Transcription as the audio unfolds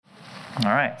All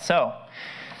right, so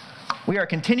we are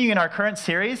continuing in our current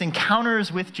series, Encounters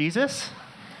with Jesus,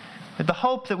 with the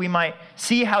hope that we might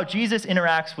see how Jesus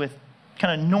interacts with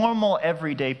kind of normal,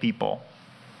 everyday people.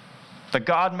 The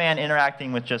God-man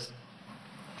interacting with just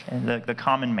the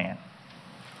common man.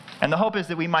 And the hope is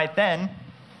that we might then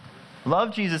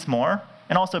love Jesus more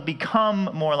and also become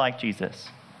more like Jesus.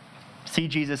 See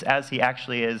Jesus as he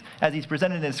actually is, as he's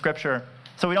presented in Scripture,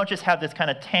 so we don't just have this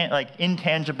kind of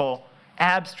intangible,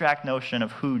 abstract notion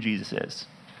of who Jesus is.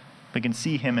 We can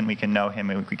see him and we can know him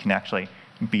and we can actually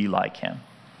be like him.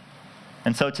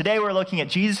 And so today we're looking at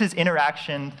Jesus'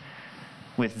 interaction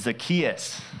with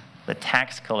Zacchaeus, the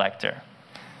tax collector.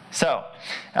 So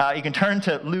you can turn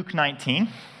to Luke 19.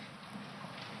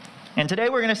 And today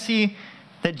we're going to see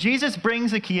that Jesus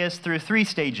brings Zacchaeus through three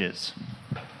stages.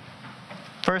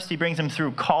 First, he brings him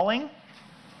through calling,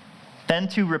 then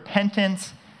to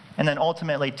repentance, and then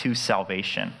ultimately to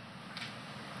salvation.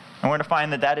 And we're going to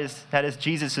find that is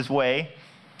Jesus' way,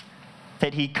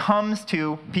 that he comes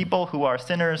to people who are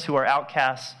sinners, who are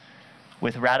outcasts,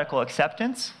 with radical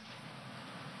acceptance,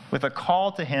 with a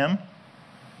call to him,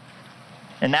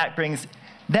 and that brings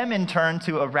them in turn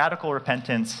to a radical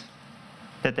repentance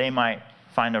that they might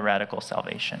find a radical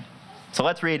salvation. So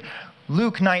let's read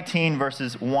Luke 19,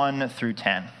 verses 1 through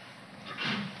 10.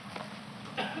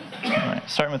 All right,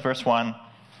 starting with verse 1.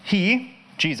 He,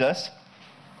 Jesus,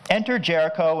 entered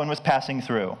Jericho and was passing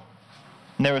through.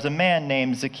 And there was a man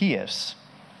named Zacchaeus.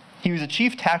 He was a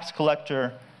chief tax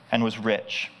collector and was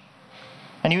rich.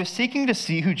 And he was seeking to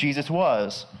see who Jesus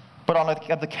was, but on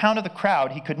account of the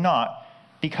crowd he could not,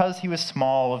 because he was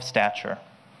small of stature.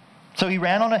 So he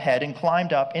ran on ahead and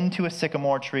climbed up into a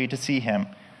sycamore tree to see him,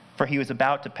 for he was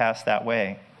about to pass that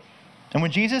way. And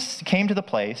when Jesus came to the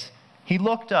place, he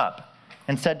looked up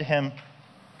and said to him,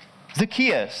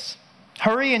 "Zacchaeus,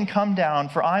 hurry and come down,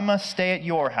 for I must stay at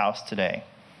your house today."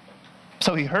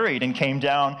 So he hurried and came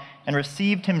down and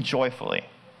received him joyfully.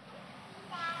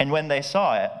 And when they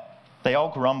saw it, they all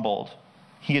grumbled,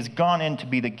 "He has gone in to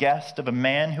be the guest of a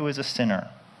man who is a sinner."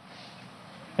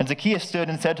 And Zacchaeus stood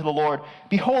and said to the Lord,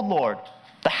 "Behold, Lord,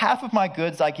 the half of my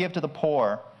goods I give to the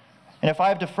poor, and if I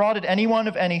have defrauded anyone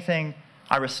of anything,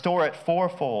 I restore it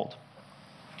fourfold."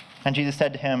 And Jesus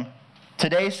said to him,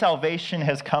 "Today salvation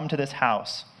has come to this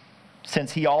house,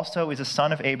 since he also is a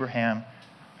son of Abraham,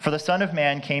 for the Son of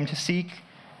Man came to seek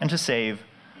and to save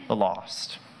the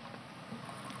lost."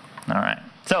 All right,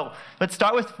 so let's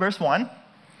start with verse 1.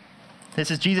 This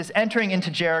is Jesus entering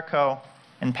into Jericho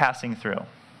and passing through.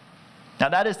 Now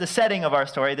that is the setting of our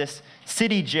story, this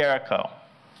city Jericho.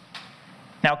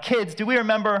 Now kids, do we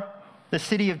remember the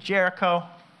city of Jericho?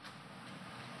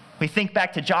 We think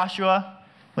back to Joshua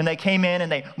when they came in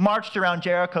and they marched around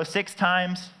Jericho 6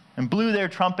 times and blew their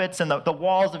trumpets and the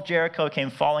walls of Jericho came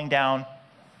falling down.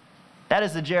 That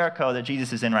is the Jericho that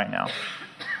Jesus is in right now.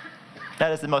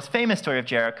 That is the most famous story of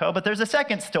Jericho, but there's a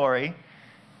second story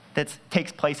that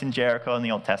takes place in Jericho in the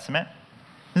Old Testament.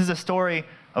 This is a story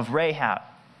of Rahab.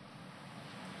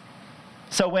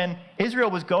 So when Israel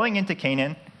was going into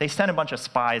Canaan, they sent a bunch of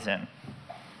spies in.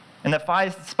 And the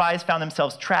spies found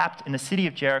themselves trapped in the city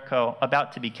of Jericho,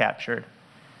 about to be captured,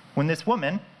 when this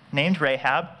woman named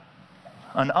Rahab,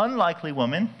 an unlikely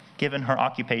woman given her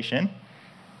occupation,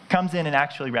 comes in and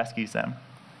actually rescues them.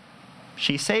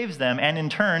 She saves them and in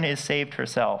turn is saved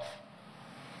herself.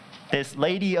 This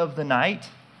lady of the night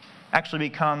actually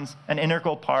becomes an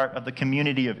integral part of the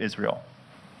community of Israel.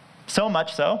 So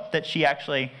much so that she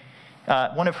actually,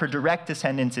 one of her direct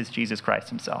descendants is Jesus Christ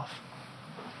himself.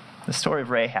 The story of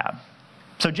Rahab.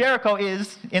 So Jericho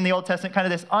is, in the Old Testament, kind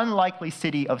of this unlikely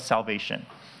city of salvation,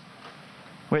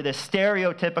 where this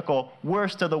stereotypical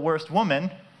worst of the worst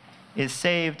woman is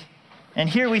saved. And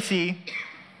here we see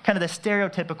kind of the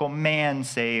stereotypical man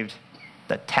saved,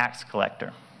 the tax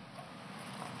collector.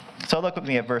 So look with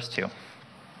me at verse 2.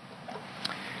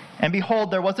 And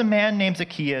behold, there was a man named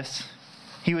Zacchaeus.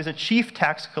 He was a chief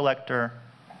tax collector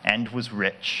and was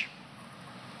rich.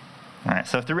 All right,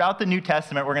 so throughout the New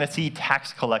Testament, we're going to see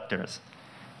tax collectors.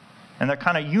 And they're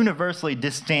kind of universally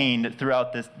disdained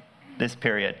throughout this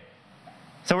period.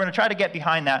 So we're going to try to get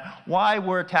behind that. Why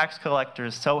were tax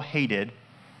collectors so hated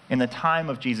in the time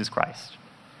of Jesus Christ?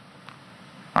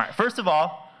 All right, first of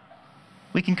all,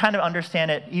 we can kind of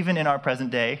understand it even in our present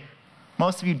day.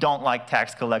 Most of you don't like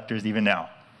tax collectors even now.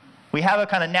 We have a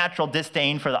kind of natural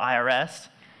disdain for the IRS.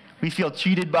 We feel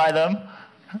cheated by them.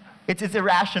 It's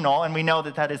irrational, and we know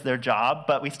that is their job,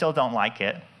 but we still don't like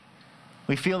it.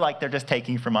 We feel like they're just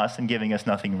taking from us and giving us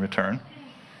nothing in return.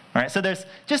 All right, so there's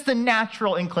just the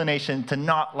natural inclination to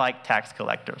not like tax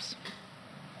collectors.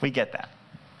 We get that.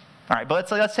 All right, but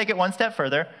let's take it one step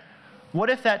further. what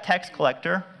if that tax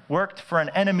collector worked for an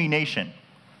enemy nation?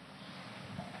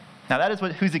 Now, that is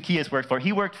who Zacchaeus worked for.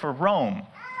 He worked for Rome,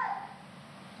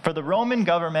 for the Roman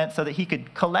government, so that he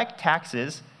could collect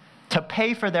taxes to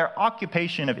pay for their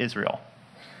occupation of Israel.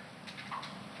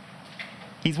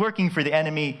 He's working for the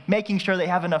enemy, making sure they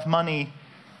have enough money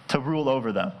to rule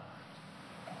over them.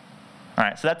 All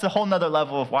right, so that's a whole nother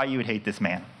level of why you would hate this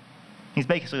man. He's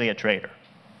basically a traitor.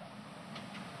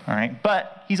 All right,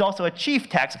 but he's also a chief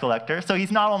tax collector, so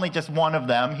he's not only just one of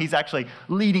them, he's actually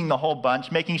leading the whole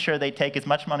bunch, making sure they take as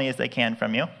much money as they can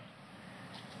from you.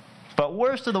 But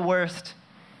worst of the worst,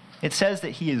 it says that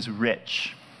he is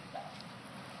rich.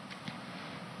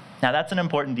 Now, that's an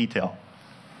important detail.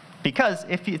 Because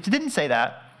if it didn't say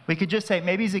that, we could just say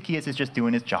maybe Zacchaeus is just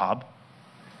doing his job.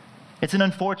 It's an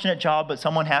unfortunate job, but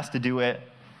someone has to do it.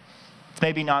 It's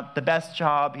maybe not the best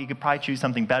job. He could probably choose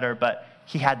something better, but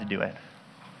he had to do it.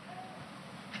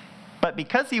 But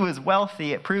because he was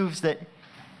wealthy, it proves that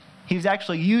he was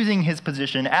actually using his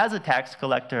position as a tax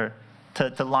collector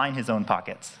to line his own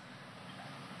pockets.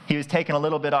 He was taking a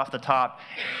little bit off the top,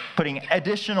 putting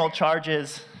additional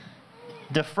charges,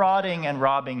 defrauding and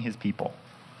robbing his people.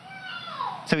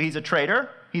 So he's a traitor,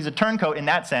 he's a turncoat in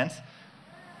that sense,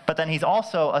 but then he's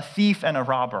also a thief and a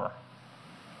robber.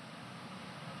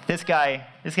 This guy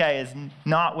is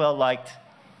not well liked.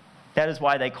 That is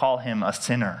why they call him a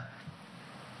sinner.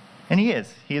 And he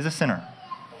is a sinner.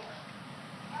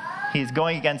 He's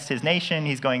going against his nation,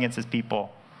 he's going against his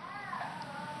people,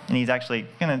 and he's actually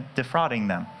defrauding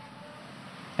them.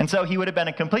 And so he would have been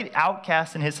a complete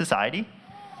outcast in his society.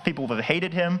 People would have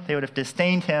hated him, they would have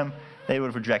disdained him, they would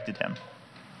have rejected him.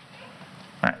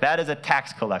 All right, that is a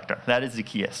tax collector. That is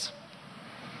Zacchaeus.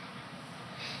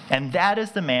 And that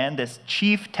is the man, this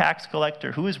chief tax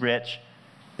collector who is rich,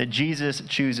 that Jesus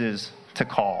chooses to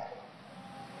call.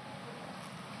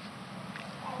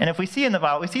 And if we see in the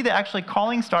Bible, we see that actually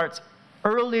calling starts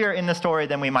earlier in the story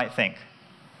than we might think.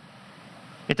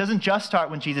 It doesn't just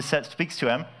start when Jesus speaks to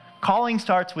him. Calling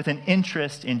starts with an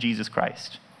interest in Jesus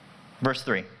Christ. Verse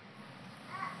 3.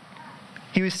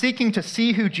 He was seeking to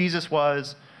see who Jesus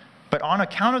was, but on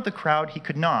account of the crowd, he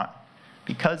could not,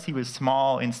 because he was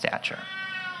small in stature.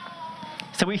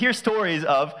 So we hear stories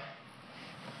of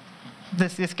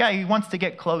this guy who wants to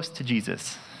get close to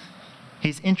Jesus.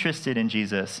 He's interested in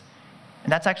Jesus.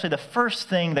 And that's actually the first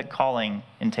thing that calling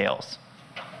entails.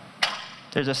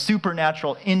 There's a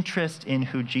supernatural interest in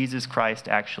who Jesus Christ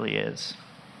actually is.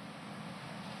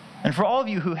 And for all of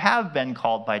you who have been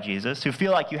called by Jesus, who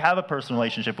feel like you have a personal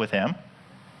relationship with him,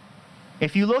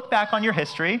 if you look back on your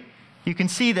history, you can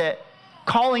see that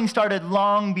calling started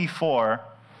long before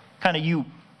you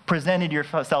presented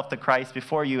yourself to Christ,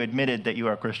 before you admitted that you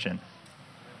are a Christian.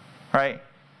 Right?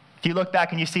 If you look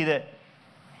back and you see that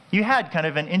you had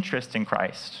an interest in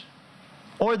Christ,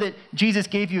 or that Jesus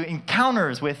gave you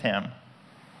encounters with him,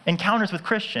 encounters with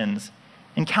Christians,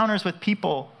 encounters with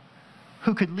people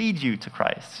who could lead you to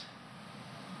Christ.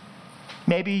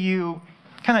 Maybe you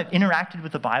interacted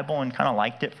with the Bible and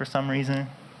liked it for some reason.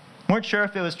 Weren't sure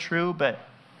if it was true, but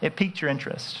it piqued your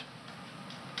interest.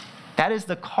 That is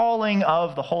the calling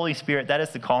of the Holy Spirit. That is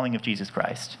the calling of Jesus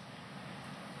Christ.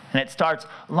 And it starts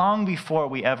long before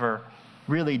we ever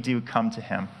really do come to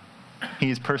him. He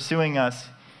is pursuing us.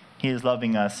 He is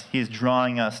loving us. He is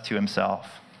drawing us to himself.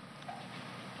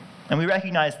 And we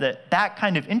recognize that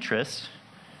kind of interest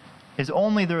is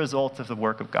only the result of the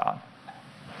work of God.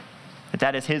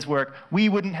 That is his work. We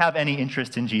wouldn't have any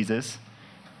interest in Jesus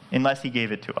unless he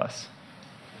gave it to us.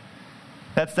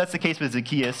 That's the case with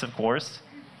Zacchaeus, of course.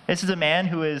 This is a man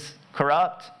who is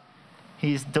corrupt.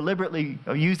 He's deliberately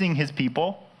using his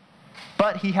people,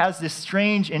 but he has this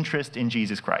strange interest in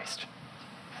Jesus Christ.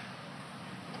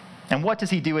 And what does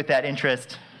he do with that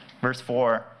interest? Verse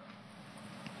 4.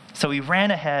 So he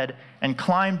ran ahead and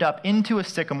climbed up into a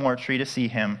sycamore tree to see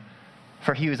him,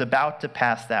 for he was about to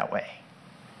pass that way.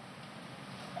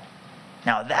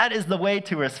 Now, that is the way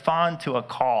to respond to a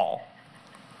call,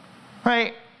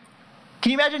 right?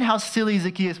 Can you imagine how silly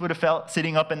Zacchaeus would have felt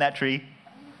sitting up in that tree?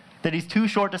 That he's too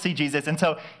short to see Jesus, and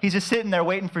so he's just sitting there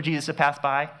waiting for Jesus to pass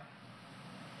by?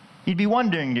 You'd be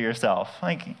wondering to yourself,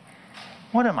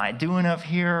 what am I doing up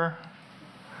here?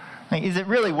 Is it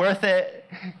really worth it?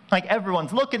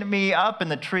 Everyone's looking at me up in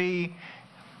the tree.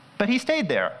 But he stayed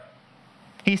there.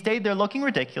 He stayed there looking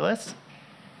ridiculous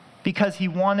because he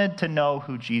wanted to know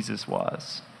who Jesus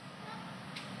was.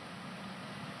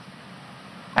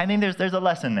 I think there's a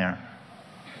lesson there.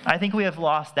 I think we have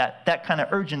lost that kind of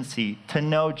urgency to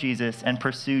know Jesus and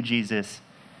pursue Jesus,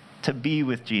 to be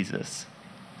with Jesus.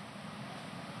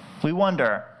 We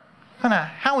wonder,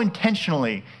 how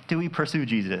intentionally do we pursue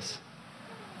Jesus?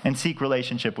 and seek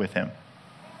relationship with him.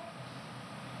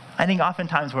 I think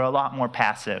oftentimes we're a lot more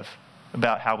passive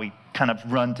about how we kind of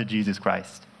run to Jesus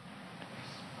Christ.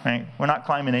 Right? We're not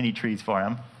climbing any trees for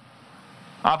him.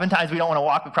 Oftentimes we don't want to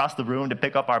walk across the room to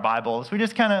pick up our Bibles. We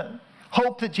just kind of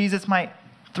hope that Jesus might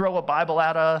throw a Bible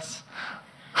at us.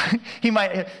 He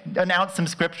might announce some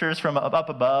scriptures from up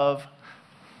above.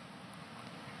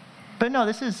 But no,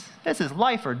 this is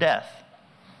life or death.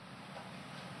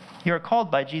 You are called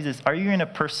by Jesus. Are you going to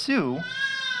pursue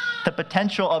the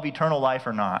potential of eternal life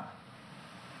or not?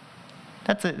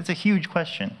 It's a huge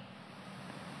question.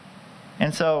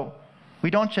 And so we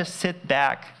don't just sit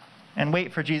back and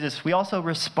wait for Jesus. We also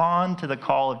respond to the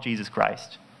call of Jesus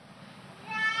Christ.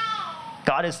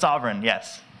 God is sovereign,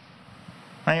 yes.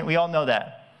 Right? We all know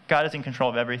that. God is in control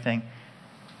of everything.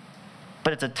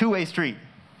 But it's a two-way street.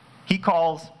 He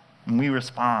calls and we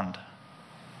respond.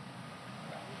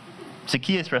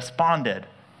 Zacchaeus responded,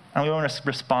 and we want to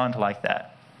respond like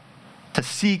that. To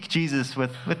seek Jesus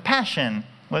with passion,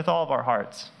 with all of our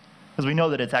hearts, because we know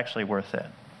that it's actually worth it.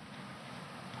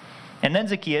 And then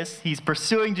Zacchaeus, he's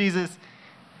pursuing Jesus,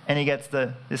 and he gets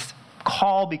this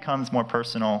call becomes more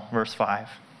personal, verse 5.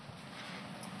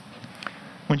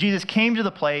 When Jesus came to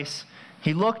the place,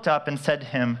 he looked up and said to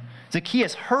him,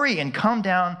 Zacchaeus, hurry and come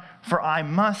down, for I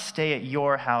must stay at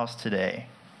your house today.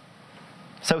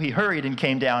 So he hurried and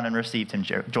came down and received him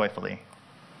joyfully.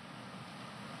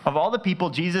 Of all the people,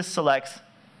 Jesus selects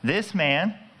this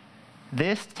man,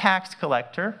 this tax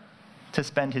collector, to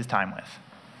spend his time with.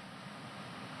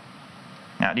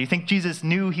 Now, do you think Jesus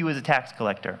knew he was a tax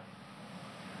collector?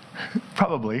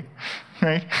 Probably,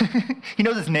 right? He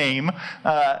knows his name.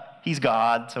 He's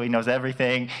God, so he knows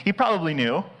everything. He probably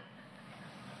knew.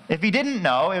 If he didn't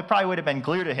know, it probably would have been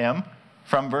clear to him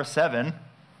from verse 7.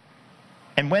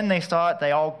 And when they saw it,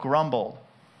 they all grumbled.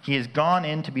 He has gone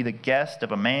in to be the guest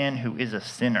of a man who is a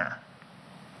sinner.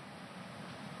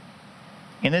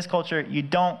 In this culture, you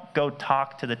don't go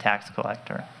talk to the tax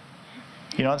collector.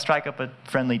 You don't strike up a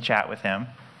friendly chat with him.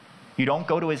 You don't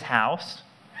go to his house.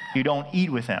 You don't eat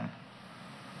with him.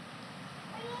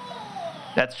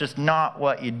 That's just not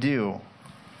what you do.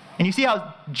 And you see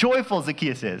how joyful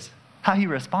Zacchaeus is, how he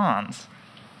responds.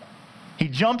 He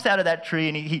jumps out of that tree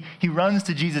and he runs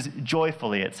to Jesus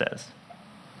joyfully, it says.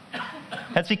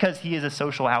 That's because he is a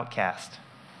social outcast.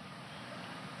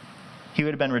 He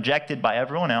would have been rejected by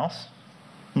everyone else.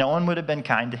 No one would have been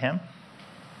kind to him.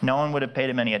 No one would have paid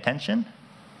him any attention.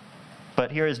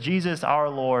 But here is Jesus, our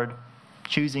Lord,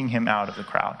 choosing him out of the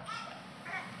crowd.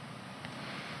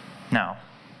 Now,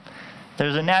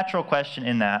 there's a natural question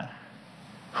in that.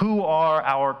 Who are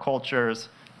our culture's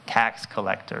tax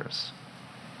collectors?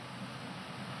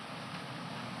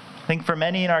 I think for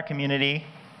many in our community,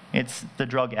 it's the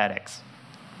drug addicts,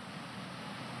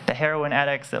 the heroin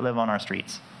addicts that live on our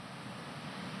streets.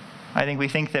 I think we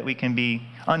think that we can be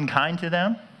unkind to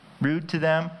them, rude to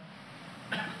them,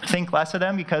 think less of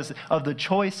them because of the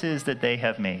choices that they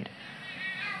have made.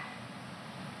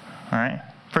 All right?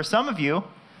 For some of you,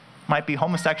 might be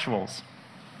homosexuals.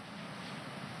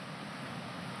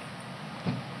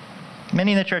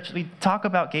 Many in the church, we talk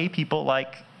about gay people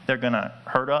like they're going to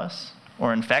hurt us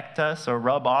or infect us or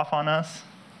rub off on us.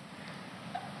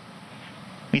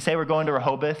 We say we're going to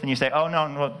Rehoboth, and you say, oh,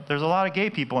 no, there's a lot of gay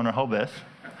people in Rehoboth.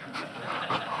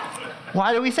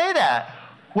 Why do we say that?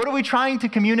 What are we trying to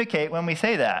communicate when we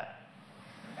say that?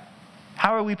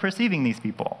 How are we perceiving these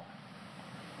people?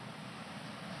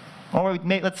 Or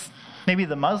maybe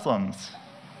the Muslims.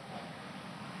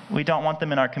 We don't want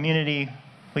them in our community.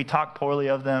 We talk poorly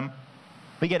of them.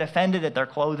 We get offended at their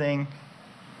clothing.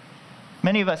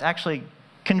 Many of us actually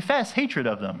confess hatred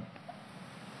of them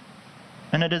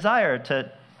and a desire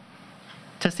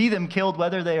to see them killed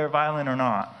whether they are violent or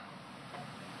not.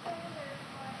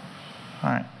 All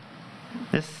right.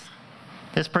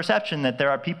 This perception that there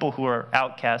are people who are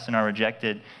outcasts and are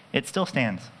rejected, it still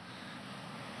stands.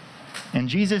 And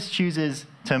Jesus chooses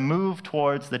to move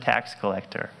towards the tax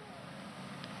collector.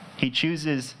 He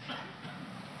chooses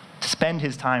to spend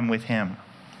his time with him,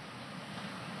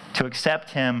 to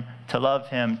accept him, to love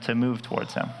him, to move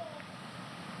towards him.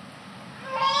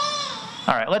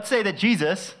 All right, let's say that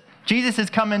Jesus is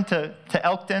coming to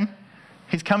Elkton.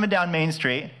 He's coming down Main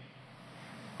Street.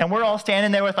 And we're all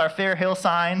standing there with our Fair Hill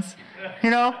signs.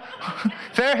 You know,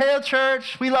 Fair Hill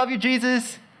Church, we love you,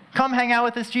 Jesus. Come hang out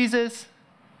with us, Jesus.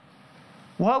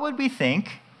 What would we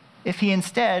think if he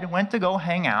instead went to go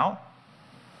hang out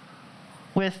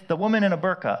with the woman in a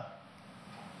burqa,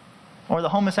 or the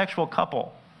homosexual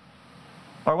couple,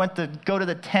 or went to go to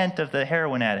the tent of the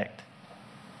heroin addict?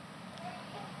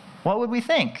 What would we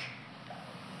think?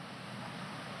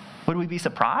 Would we be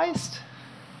surprised?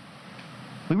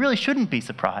 we really shouldn't be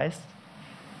surprised.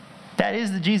 That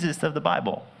is the Jesus of the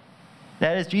Bible.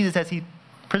 That is Jesus as he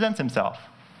presents himself.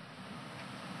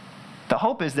 The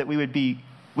hope is that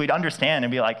we'd understand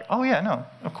and be like, oh yeah, no,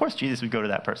 of course Jesus would go to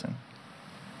that person.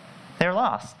 They're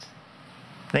lost.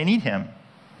 They need him.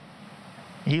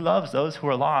 He loves those who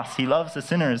are lost. He loves the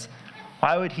sinners.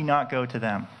 Why would he not go to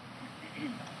them?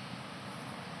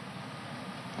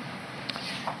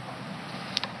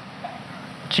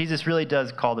 Jesus really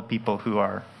does call the people who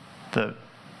are the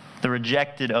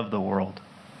rejected of the world.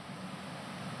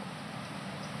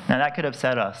 Now that could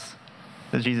upset us,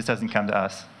 that Jesus doesn't come to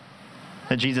us,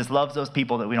 that Jesus loves those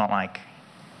people that we don't like.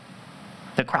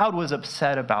 The crowd was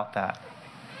upset about that.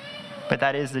 But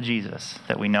that is the Jesus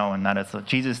that we know, and that is the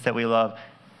Jesus that we love,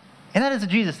 and that is the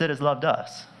Jesus that has loved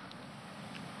us.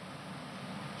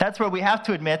 That's where we have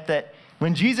to admit that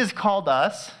when Jesus called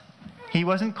us, he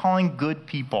wasn't calling good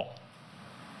people.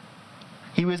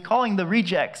 He was calling the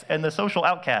rejects and the social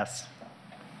outcasts.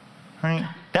 Right?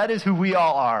 That is who we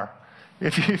all are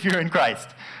if you're in Christ.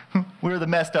 We're the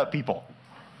messed up people.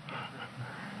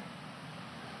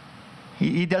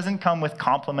 He doesn't come with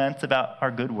compliments about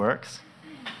our good works.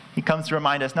 He comes to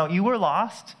remind us, no, you were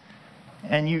lost,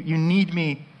 and you need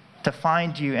me to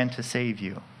find you and to save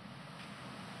you.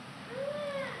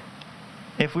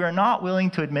 If we are not willing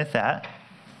to admit that,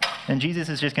 then Jesus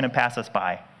is just going to pass us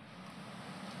by.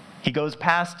 He goes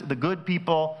past the good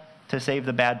people to save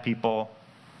the bad people.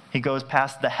 He goes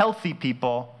past the healthy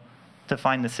people to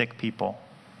find the sick people.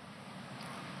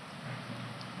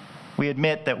 We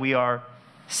admit that we are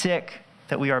sick,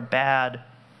 that we are bad,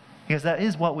 because that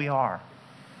is what we are.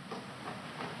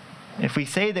 If we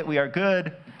say that we are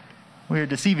good, we are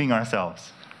deceiving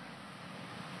ourselves.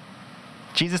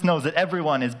 Jesus knows that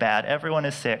everyone is bad, everyone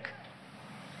is sick,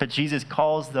 but Jesus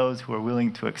calls those who are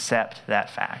willing to accept that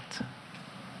fact.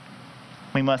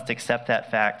 We must accept that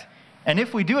fact. And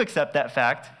if we do accept that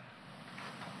fact,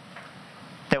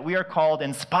 that we are called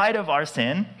in spite of our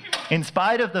sin, in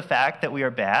spite of the fact that we are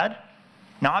bad,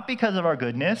 not because of our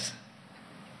goodness,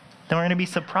 then we're going to be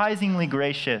surprisingly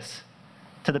gracious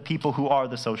to the people who are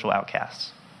the social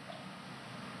outcasts.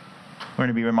 We're going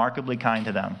to be remarkably kind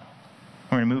to them.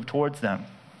 We're going to move towards them.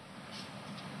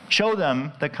 Show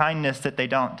them the kindness that they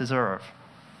don't deserve,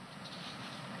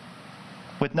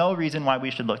 with no reason why we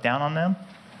should look down on them,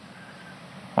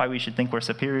 why we should think we're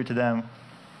superior to them.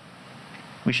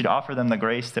 We should offer them the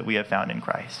grace that we have found in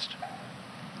Christ.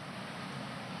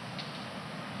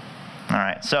 All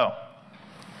right, so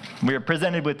we are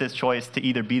presented with this choice to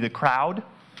either be the crowd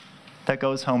that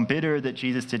goes home bitter that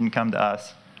Jesus didn't come to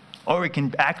us, or we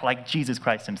can act like Jesus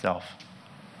Christ himself,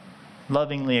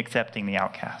 lovingly accepting the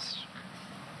outcast.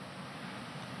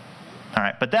 All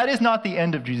right, but that is not the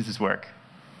end of Jesus' work.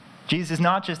 Jesus is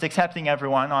not just accepting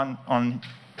everyone on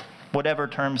whatever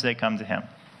terms they come to him.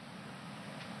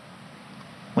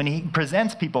 When he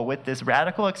presents people with this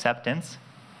radical acceptance,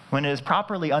 when it is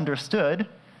properly understood,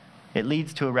 it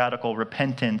leads to a radical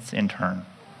repentance in turn.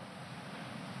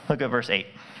 Look at verse 8.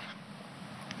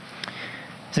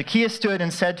 Zacchaeus stood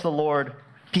and said to the Lord,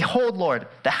 "Behold, Lord,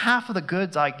 the half of the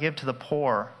goods I give to the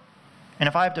poor, and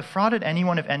if I have defrauded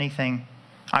anyone of anything,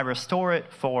 I restore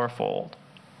it fourfold."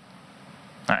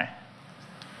 All right.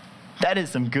 That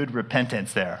is some good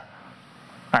repentance there.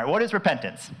 All right, what is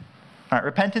repentance? All right,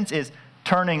 repentance is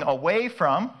turning away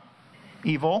from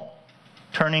evil,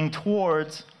 turning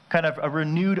towards kind of a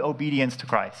renewed obedience to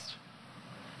Christ.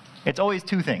 It's always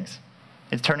two things.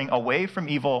 It's turning away from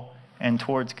evil and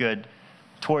towards good,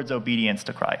 towards obedience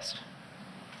to Christ.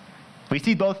 We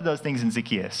see both of those things in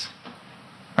Zacchaeus.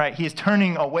 Right? He is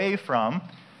turning away from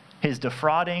his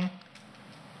defrauding,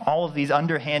 all of these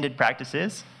underhanded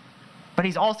practices, but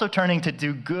he's also turning to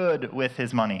do good with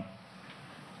his money,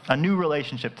 a new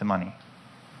relationship to money.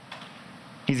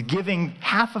 He's giving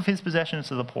half of his possessions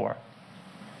to the poor.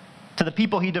 To the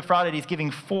people he defrauded, he's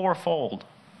giving fourfold.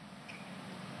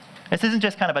 This isn't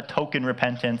just kind of a token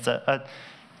repentance, a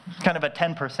kind of a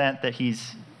 10% that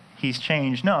he's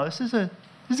changed. No, this is going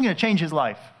to change his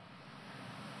life.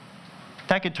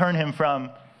 That could turn him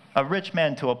from a rich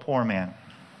man to a poor man,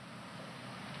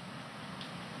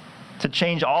 to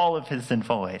change all of his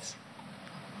sinful ways.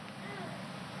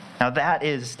 Now that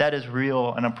is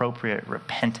real and appropriate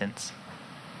repentance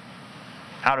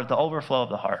out of the overflow of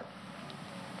the heart.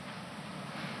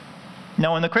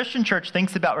 Now, when the Christian church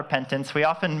thinks about repentance, we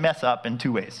often mess up in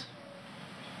two ways.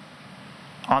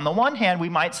 On the one hand, we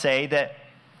might say that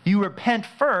you repent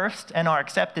first and are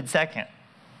accepted second.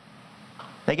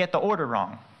 They get the order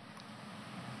wrong.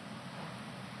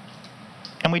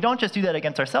 And we don't just do that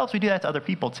against ourselves, we do that to other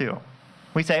people too.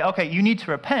 We say, okay, you need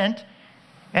to repent,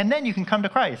 and then you can come to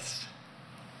Christ.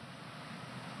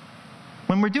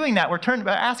 When we're doing that, we're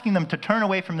asking them to turn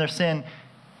away from their sin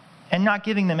and not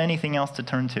giving them anything else to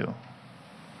turn to.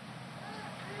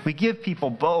 We give people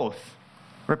both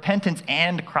repentance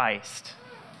and Christ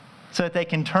so that they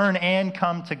can turn and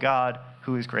come to God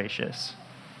who is gracious.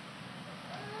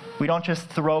 We don't just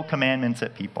throw commandments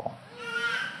at people.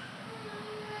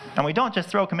 And we don't just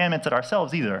throw commandments at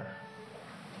ourselves either.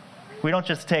 We don't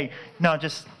just say, no,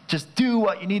 just do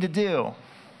what you need to do.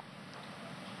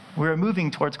 We're moving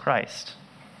towards Christ.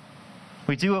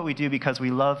 We do what we do because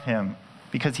we love him,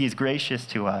 because he is gracious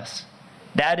to us.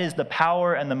 That is the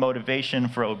power and the motivation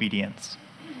for obedience.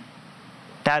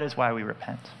 That is why we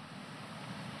repent.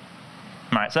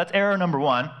 All right, so that's error number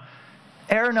one.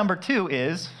 Error number two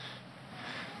is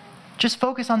just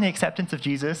focus on the acceptance of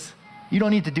Jesus. You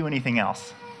don't need to do anything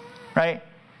else, right?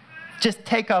 Just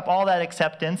take up all that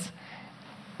acceptance.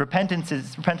 Repentance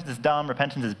is dumb.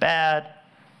 Repentance is bad.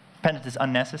 Repentance is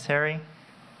unnecessary.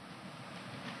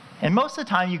 And most of the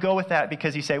time you go with that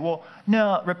because you say, well,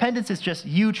 no, repentance is just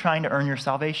you trying to earn your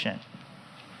salvation.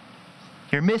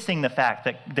 You're missing the fact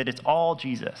that it's all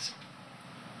Jesus.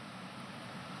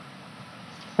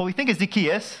 Well, we think of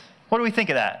Zacchaeus. What do we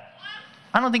think of that?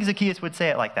 I don't think Zacchaeus would say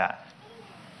it like that.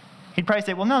 He'd probably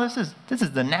say, well, no, this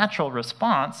is the natural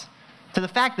response to the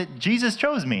fact that Jesus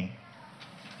chose me.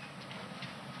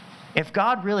 If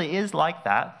God really is like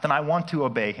that, then I want to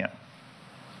obey him.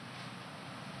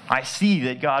 I see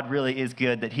that God really is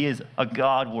good, that he is a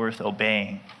God worth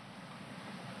obeying.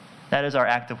 That is our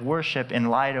act of worship in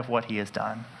light of what he has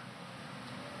done.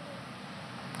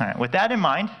 All right, with that in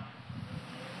mind,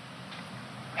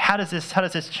 how does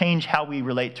this change how we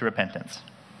relate to repentance?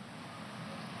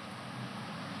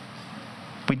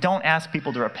 We don't ask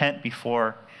people to repent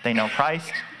before they know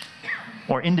Christ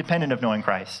or independent of knowing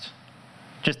Christ.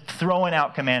 Just throwing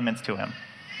out commandments to him.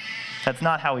 That's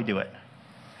not how we do it.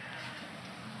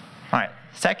 All right.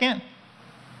 Second,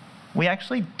 we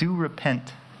actually do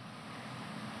repent.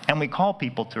 And we call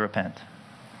people to repent.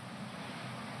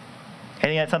 I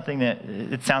think that's something that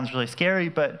it sounds really scary,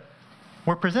 but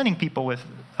we're presenting people with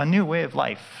a new way of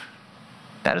life.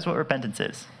 That is what repentance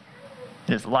is.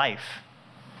 It is life.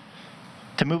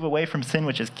 To move away from sin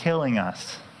which is killing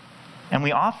us. And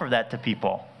we offer that to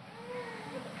people.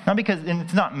 Not because, and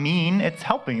it's not mean, it's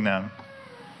helping them.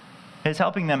 It's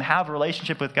helping them have a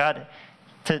relationship with God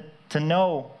to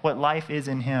know what life is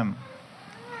in him.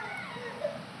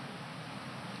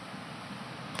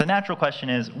 The natural question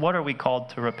is, what are we called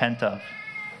to repent of?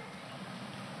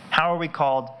 How are we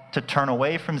called to turn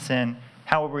away from sin?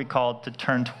 How are we called to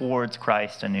turn towards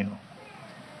Christ anew?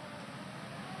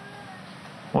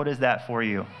 What is that for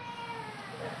you?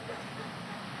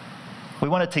 We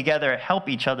want to together help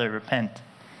each other repent.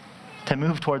 To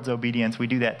move towards obedience, we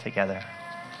do that together.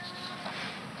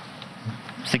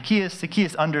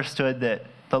 Zacchaeus understood that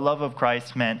the love of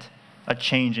Christ meant a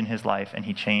change in his life, and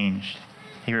he changed.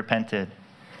 He repented.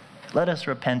 Let us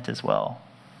repent as well,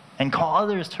 and call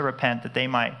others to repent that they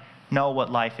might know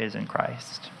what life is in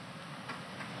Christ.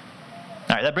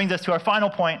 All right, that brings us to our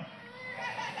final point.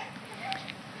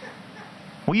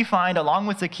 We find, along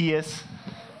with Zacchaeus,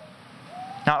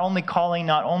 not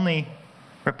only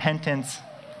repentance,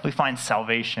 we find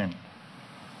salvation.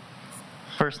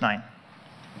 Verse 9.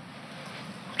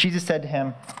 Jesus said to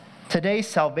him, "Today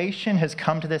salvation has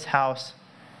come to this house,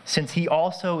 since he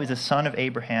also is a son of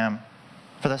Abraham.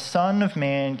 For the Son of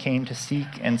Man came to seek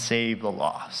and save the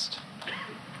lost."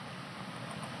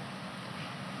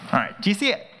 All right, do you see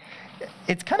it?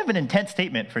 It's kind of an intense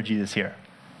statement for Jesus here.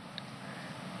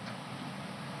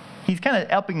 He's kind of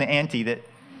upping the ante that,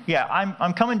 yeah,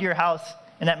 I'm coming to your house,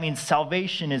 and that means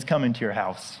salvation is coming to your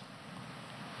house.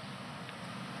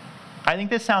 I think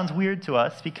this sounds weird to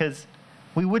us because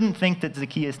we wouldn't think that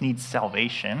Zacchaeus needs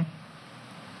salvation.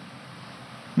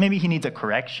 Maybe he needs a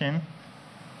correction.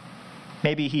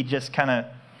 Maybe he just kind of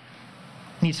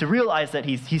needs to realize that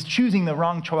he's choosing the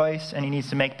wrong choice and he needs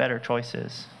to make better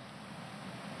choices.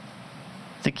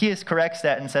 Zacchaeus corrects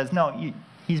that and says, no,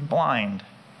 he's blind.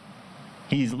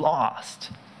 He's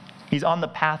lost. He's on the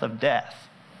path of death.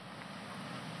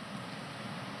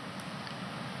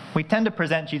 We tend to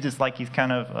present Jesus like he's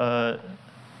kind of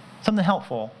something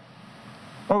helpful.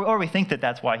 Or we think that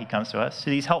that's why he comes to us.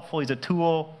 So he's helpful. He's a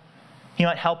tool. He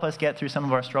might help us get through some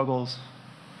of our struggles.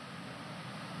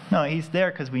 No, he's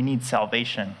there because we need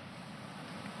salvation.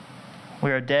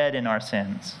 We are dead in our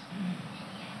sins.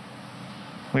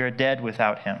 We are dead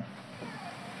without him.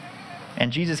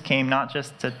 And Jesus came not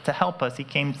just to help us, he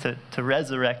came to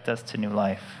resurrect us to new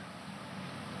life.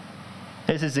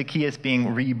 This is Zacchaeus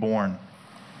being reborn,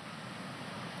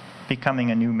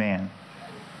 becoming a new man.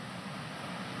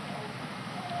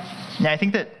 Now, I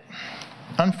think that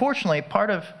Unfortunately,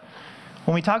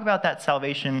 when we talk about that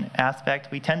salvation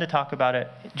aspect, we tend to talk about it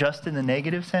just in the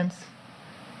negative sense.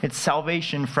 It's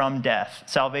salvation from death,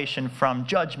 salvation from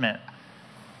judgment.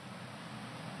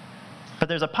 But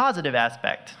there's a positive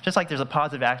aspect, just like there's a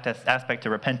positive aspect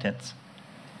to repentance.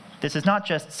 This is not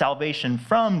just salvation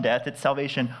from death, it's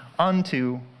salvation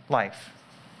unto life.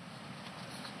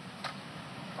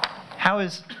 How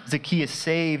is Zacchaeus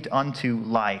saved unto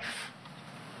life?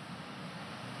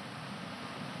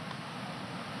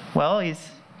 Well,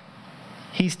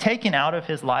 he's taken out of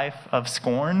his life of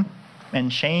scorn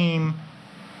and shame.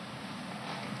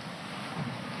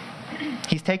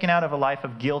 He's taken out of a life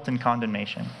of guilt and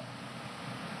condemnation.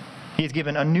 He is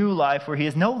given a new life where he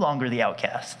is no longer the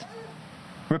outcast.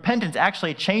 Repentance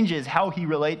actually changes how he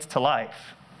relates to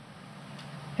life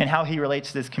and how he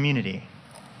relates to this community.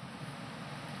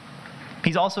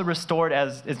 He's also restored,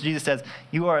 as Jesus says,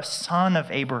 you are a son of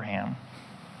Abraham.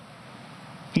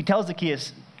 He tells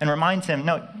Zacchaeus and reminds him,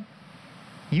 no,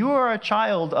 you are a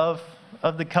child of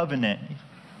the covenant.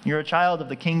 You're a child of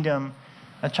the kingdom,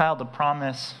 a child of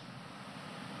promise.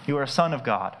 You are a son of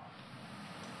God.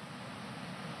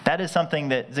 That is something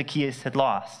that Zacchaeus had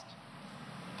lost.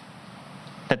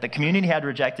 That the community had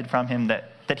rejected from him,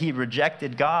 that he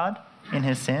rejected God in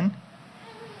his sin.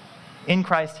 In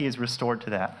Christ, he is restored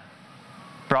to that.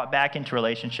 Brought back into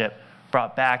relationship,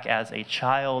 brought back as a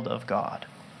child of God.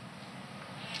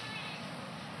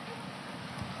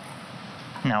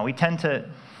 Now, we tend to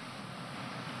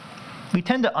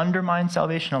undermine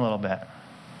salvation a little bit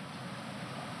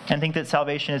and think that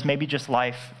salvation is maybe just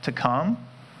life to come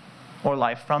or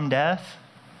life from death.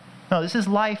 No, this is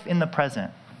life in the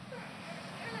present.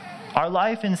 Our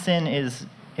life in sin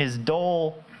is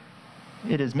dull,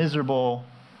 it is miserable,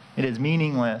 it is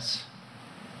meaningless.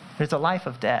 It's a life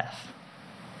of death.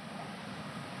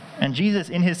 And Jesus,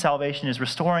 in his salvation, is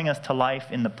restoring us to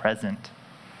life in the present.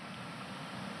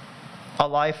 A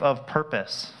life of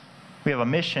purpose. We have a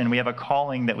mission, we have a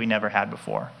calling that we never had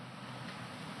before.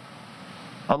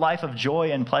 A life of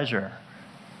joy and pleasure,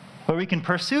 where we can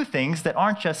pursue things that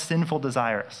aren't just sinful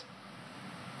desires.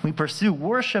 We pursue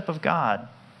worship of God,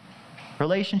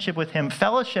 relationship with him,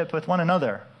 fellowship with one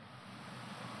another,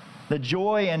 the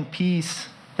joy and peace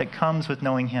that comes with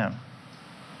knowing him.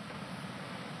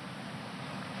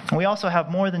 And we also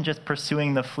have more than just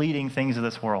pursuing the fleeting things of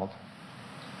this world.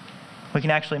 We can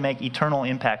actually make eternal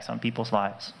impacts on people's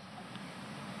lives,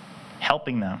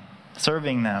 helping them,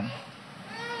 serving them,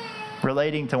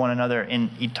 relating to one another in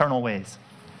eternal ways.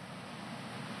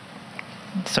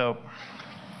 So,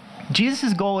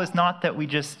 Jesus' goal is not that we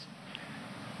just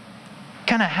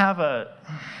kind of have a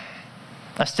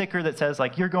sticker that says,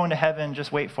 like, you're going to heaven,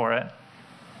 just wait for it.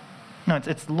 No,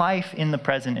 it's life in the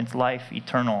present. It's life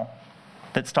eternal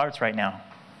that starts right now.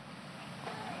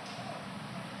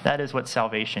 That is what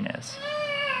salvation is.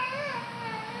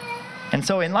 And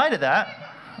so in light of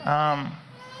that,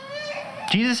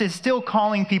 Jesus is still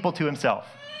calling people to himself.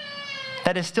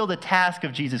 That is still the task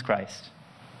of Jesus Christ.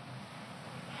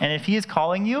 And if he is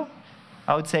calling you,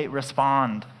 I would say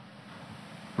respond,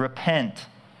 repent,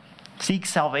 seek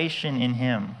salvation in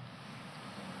him.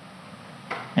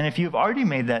 And if you've already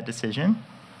made that decision,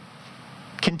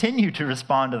 continue to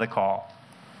respond to the call.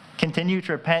 Continue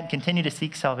to repent, continue to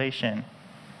seek salvation,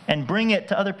 and bring it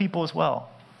to other people as well.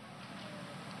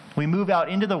 We move out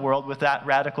into the world with that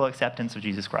radical acceptance of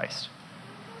Jesus Christ.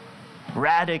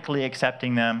 Radically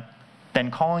accepting them, then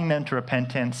calling them to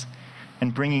repentance,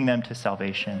 and bringing them to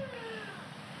salvation.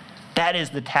 That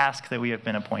is the task that we have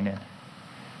been appointed.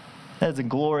 That is a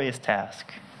glorious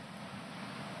task.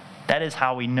 That is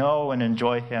how we know and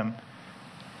enjoy him.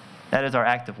 That is our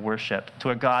act of worship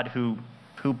to a God who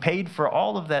paid for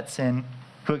all of that sin,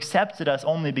 who accepted us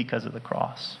only because of the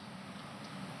cross.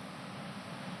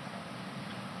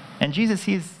 And Jesus,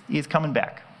 he is coming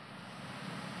back.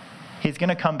 He's going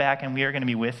to come back and we are going to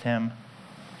be with him.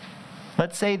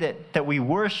 Let's say that we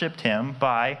worshiped him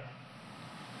by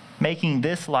making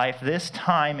this life, this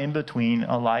time in between,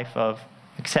 a life of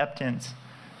acceptance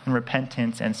and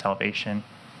repentance and salvation,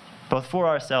 both for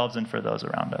ourselves and for those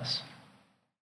around us.